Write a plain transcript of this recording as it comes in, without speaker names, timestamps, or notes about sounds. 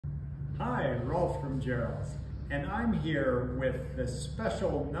Hi, Rolf from Gerald's, and I'm here with the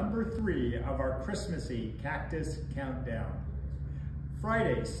special number 3 of our Christmassy Cactus Countdown.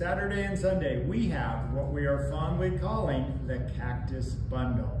 Friday, Saturday, and Sunday, we have what we are fondly calling the Cactus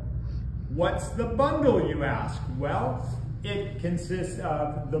Bundle. What's the bundle, you ask? Well, it consists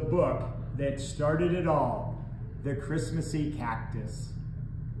of the book that started it all, the Christmassy Cactus.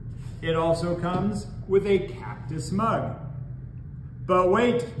 It also comes with a cactus mug. But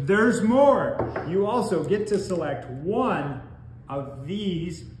wait, there's more. You also get to select one of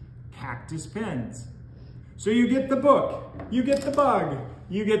these cactus pens. So you get the book, you get the bug,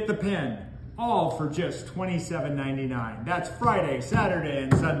 you get the pen, all for just $27.99. That's Friday, Saturday,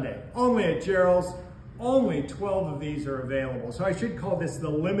 and Sunday. Only at Gerald's. Only 12 of these are available. So I should call this the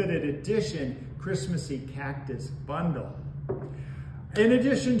limited edition Christmassy Cactus Bundle. In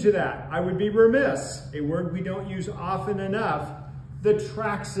addition to that, I would be remiss, a word we don't use often enough, the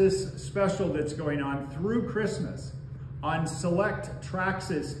Traxxas special that's going on through Christmas. On select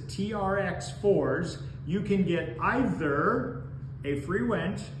Traxxas TRX4s, you can get either a free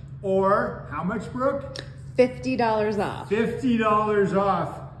winch or how much, Brooke? $50 off. $50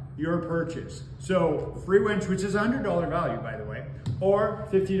 off your purchase. So free winch, which is $100 value, by the way, or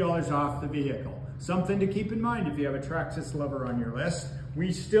 $50 off the vehicle. Something to keep in mind if you have a Traxxas lover on your list.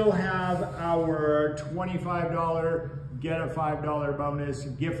 We still have our $25 get a $5 bonus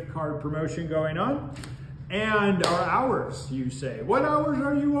gift card promotion going on. And our hours, you say. What hours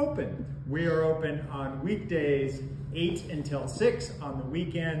are you open? We are open on weekdays 8 until 6, on the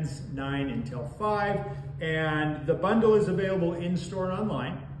weekends 9 until 5, and the bundle is available in-store and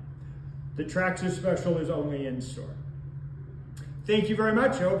online. The Traxxas special is only in-store. Thank you very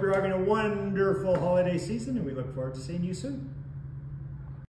much. I hope you're having a wonderful holiday season, and we look forward to seeing you soon.